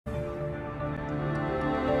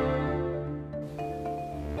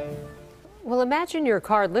Well, imagine your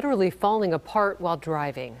car literally falling apart while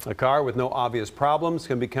driving. A car with no obvious problems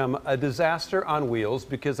can become a disaster on wheels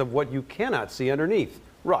because of what you cannot see underneath: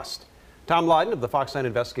 rust. Tom Lydon of the Fox 9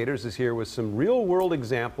 Investigators is here with some real-world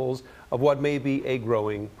examples of what may be a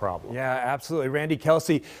growing problem. Yeah, absolutely. Randy,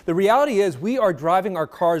 Kelsey, the reality is we are driving our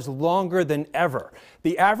cars longer than ever.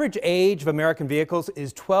 The average age of American vehicles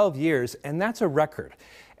is 12 years, and that's a record.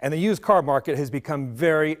 And the used car market has become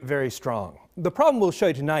very, very strong. The problem we'll show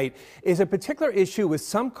you tonight is a particular issue with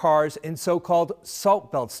some cars in so-called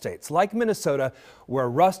salt belt states, like Minnesota, where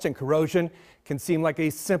rust and corrosion can seem like a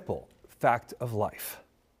simple fact of life.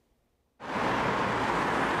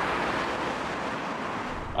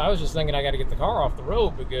 I was just thinking I got to get the car off the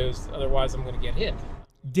road because otherwise I'm going to get hit.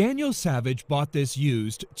 Daniel Savage bought this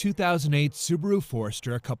used 2008 Subaru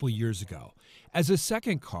Forester a couple years ago as a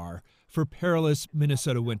second car for perilous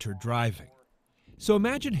Minnesota winter driving. So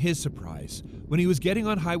imagine his surprise when he was getting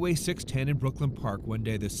on Highway 610 in Brooklyn Park one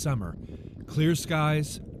day this summer. Clear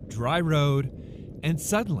skies, dry road, and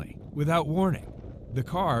suddenly, without warning, the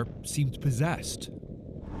car seemed possessed.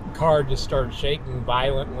 The car just started shaking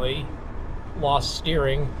violently, lost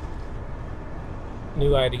steering,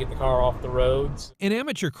 knew I had to get the car off the roads. An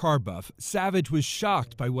amateur car buff, Savage was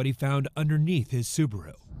shocked by what he found underneath his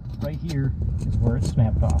Subaru. Right here is where it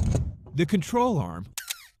snapped off. The control arm,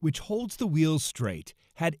 which holds the wheels straight,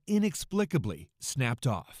 had inexplicably snapped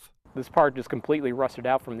off. This part just completely rusted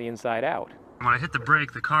out from the inside out. When I hit the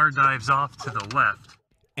brake, the car dives off to the left.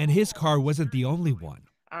 And his car wasn't the only one.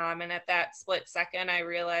 And at that split second, I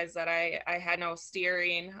realized that I had no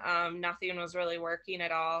steering. Nothing was really working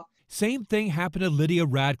at all. Same thing happened to Lydia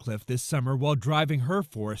Radcliffe this summer while driving her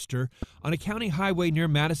Forester on a county highway near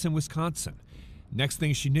Madison, Wisconsin. Next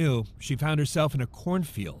thing she knew, she found herself in a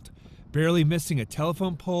cornfield, barely missing a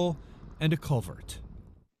telephone pole and a culvert.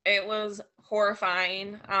 It was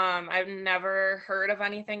horrifying. I've never heard of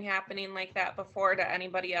anything happening like that before to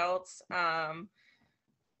anybody else.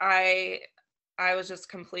 I was just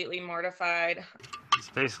completely mortified. It's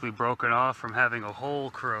basically broken off from having a hole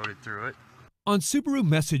corroded through it. On Subaru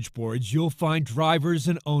message boards, you'll find drivers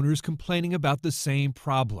and owners complaining about the same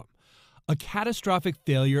problem: a catastrophic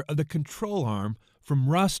failure of the control arm from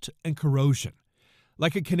rust and corrosion.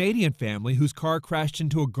 Like a Canadian family whose car crashed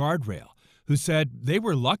into a guardrail, who said they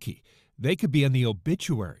were lucky they could be in the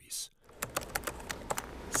obituaries.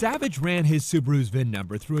 Savage ran his Subaru's VIN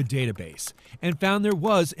number through a database and found there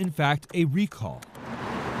was, in fact, a recall.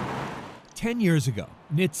 10 years ago,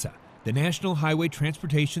 NHTSA, the National Highway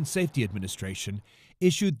Transportation Safety Administration,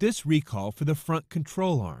 issued this recall for the front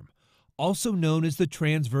control arm, also known as the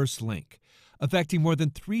transverse link, affecting more than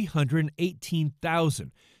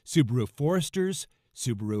 318,000 Subaru Foresters,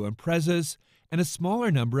 Subaru Imprezas, and a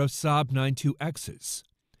smaller number of Saab 92Xs.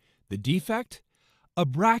 The defect? A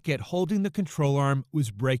bracket holding the control arm was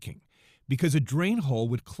breaking because a drain hole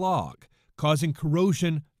would clog, causing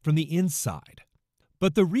corrosion from the inside.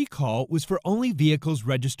 But the recall was for only vehicles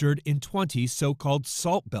registered in 20 so-called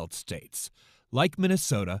salt belt states, like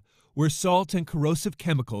Minnesota, where salt and corrosive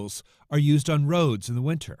chemicals are used on roads in the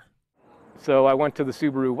winter. So I went to the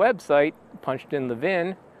Subaru website, punched in the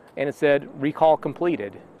VIN, and it said recall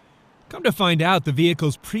completed. Come to find out, the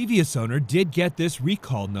vehicle's previous owner did get this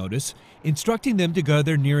recall notice, instructing them to go to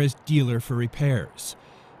their nearest dealer for repairs.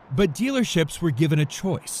 But dealerships were given a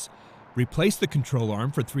choice: replace the control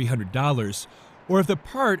arm for $300, or if the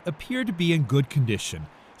part appeared to be in good condition,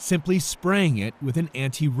 simply spraying it with an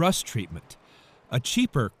anti-rust treatment. A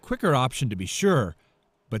cheaper, quicker option to be sure,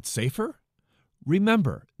 but safer?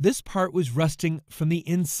 Remember, this part was rusting from the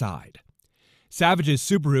inside. Savage's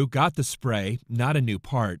Subaru got the spray, not a new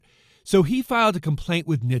part, so he filed a complaint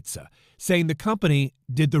with NHTSA, saying the company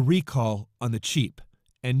did the recall on the cheap,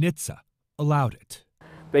 and NHTSA allowed it.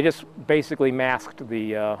 They just basically masked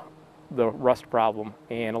the rust problem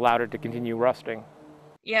and allowed it to continue rusting.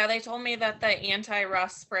 Yeah, they told me that the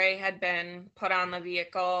anti-rust spray had been put on the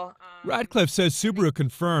vehicle. Radcliffe says Subaru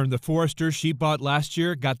confirmed the Forester she bought last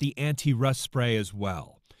year got the anti-rust spray as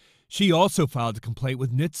well. She also filed a complaint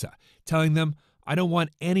with NHTSA, telling them, "I don't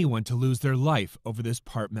want anyone to lose their life over this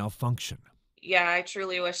part malfunction." Yeah, I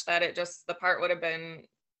truly wish that the part would have been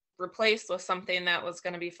replaced with something that was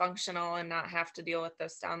going to be functional and not have to deal with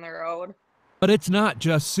this down the road. But it's not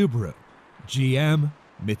just Subaru. GM,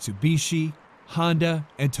 Mitsubishi, Honda,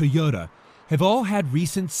 and Toyota have all had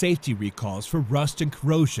recent safety recalls for rust and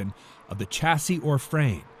corrosion of the chassis or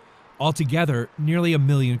frame. Altogether, nearly 1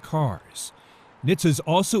 million cars. NHTSA's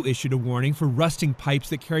also issued a warning for rusting pipes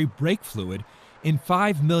that carry brake fluid in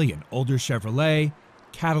 5 million older Chevrolet,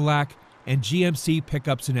 Cadillac, and GMC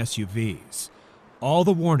pickups and SUVs. All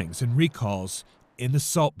the warnings and recalls in the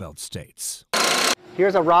Salt Belt states.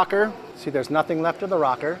 Here's a rocker. See, there's nothing left of the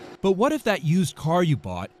rocker. But what if that used car you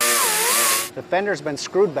bought The fender's been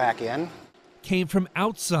screwed back in. came from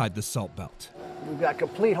outside the Salt Belt? We've got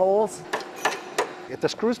complete holes. If the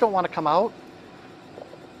screws don't want to come out,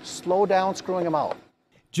 slow down screwing them out.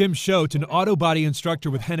 Jim Schote, an auto body instructor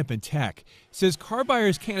with Hennepin Tech, says car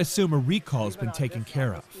buyers can't assume a recall has been taken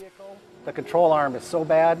care of. The control arm is so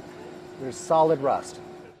bad, there's solid rust.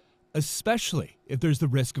 Especially if there's the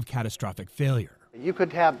risk of catastrophic failure. You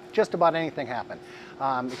could have just about anything happen.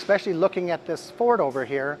 Especially looking at this Ford over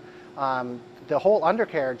here, the whole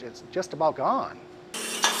undercarriage is just about gone.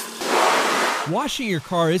 Washing your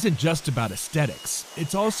car isn't just about aesthetics,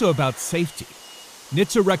 it's also about safety.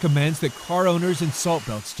 NHTSA recommends that car owners in Salt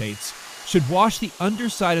Belt states should wash the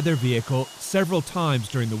underside of their vehicle several times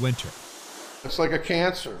during the winter. It's like a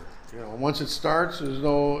cancer. Once it starts, there's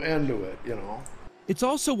no end to it, It's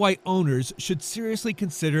also why owners should seriously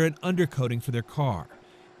consider an undercoating for their car.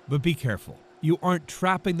 But be careful, you aren't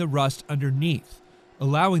trapping the rust underneath,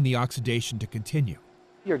 allowing the oxidation to continue.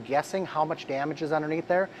 You're guessing how much damage is underneath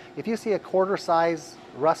there. If you see a quarter size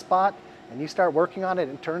rust spot and you start working on it,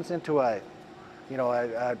 it turns into a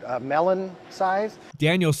melon size.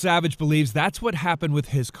 Daniel Savage believes that's what happened with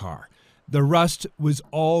his car. The rust was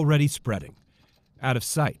already spreading. Out of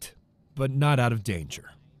sight, but not out of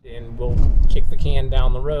danger. And we'll kick the can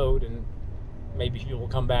down the road, and maybe people will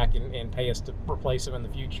come back and pay us to replace them in the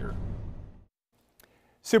future.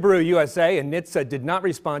 Subaru USA and NHTSA did not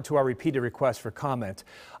respond to our repeated request for comment.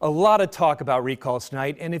 A lot of talk about recalls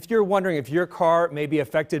tonight, and if you're wondering if your car may be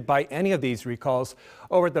affected by any of these recalls,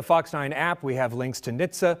 over at the Fox 9 app we have links to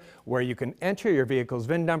NHTSA where you can enter your vehicle's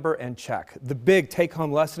VIN number and check. The big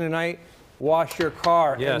take-home lesson tonight: wash your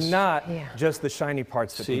car, and not just the shiny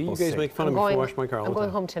parts that people see. You guys make fun of me for washing my car all the time. I'm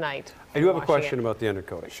going home tonight. I do have a question about the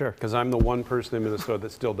undercoating. Sure. Because I'm the one person in Minnesota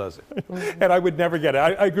that still does it. And I would never get it.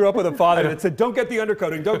 I grew up with a father that said, don't get the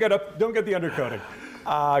undercoating, don't get the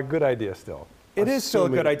undercoating. Good idea still. It is still a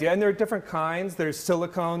good idea, and there are different kinds. There's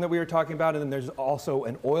silicone that we were talking about, and then there's also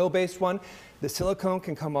an oil-based one. The silicone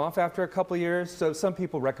can come off after a couple of years, so some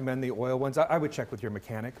people recommend the oil ones. I would check with your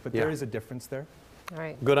mechanic, but there is a difference there. All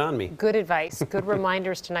right. Good on me. Good advice. Good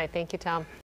reminders tonight. Thank you, Tom.